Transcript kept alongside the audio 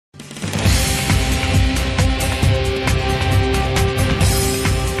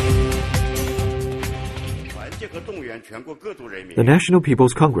The National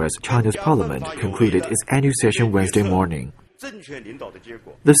People's Congress, China's parliament, concluded its annual session Wednesday morning.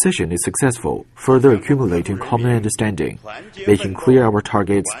 The session is successful, further accumulating common understanding, making clear our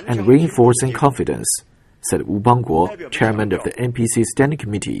targets and reinforcing confidence, said Wu Bangguo, chairman of the NPC Standing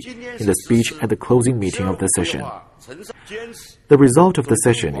Committee, in the speech at the closing meeting of the session. The result of the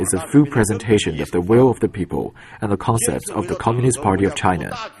session is a full presentation of the will of the people and the concepts of the Communist Party of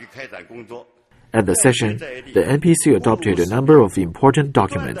China. At the session, the NPC adopted a number of important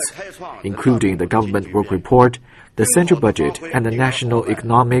documents, including the Government Work Report, the Central Budget, and the National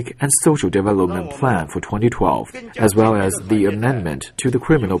Economic and Social Development Plan for 2012, as well as the amendment to the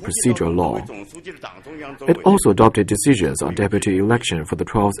Criminal Procedure Law. It also adopted decisions on deputy election for the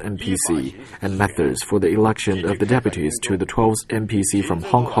 12th NPC and methods for the election of the deputies to the 12th NPC from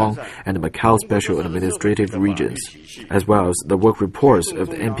Hong Kong and Macao Special Administrative Regions, as well as the work reports of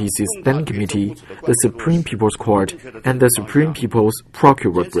the NPC Standing Committee, the Supreme People's Court, and the Supreme People's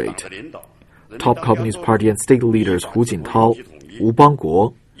Procuratorate. Top Communist Party and state leaders Hu Jintao, Wu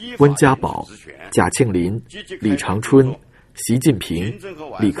Bangguo, Wen Jiabao, Jia Qinglin, Li Changchun, Xi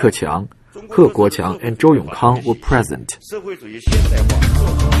Jinping, Li Keqiang, He Guoqiang, and Zhou Yongkang were present.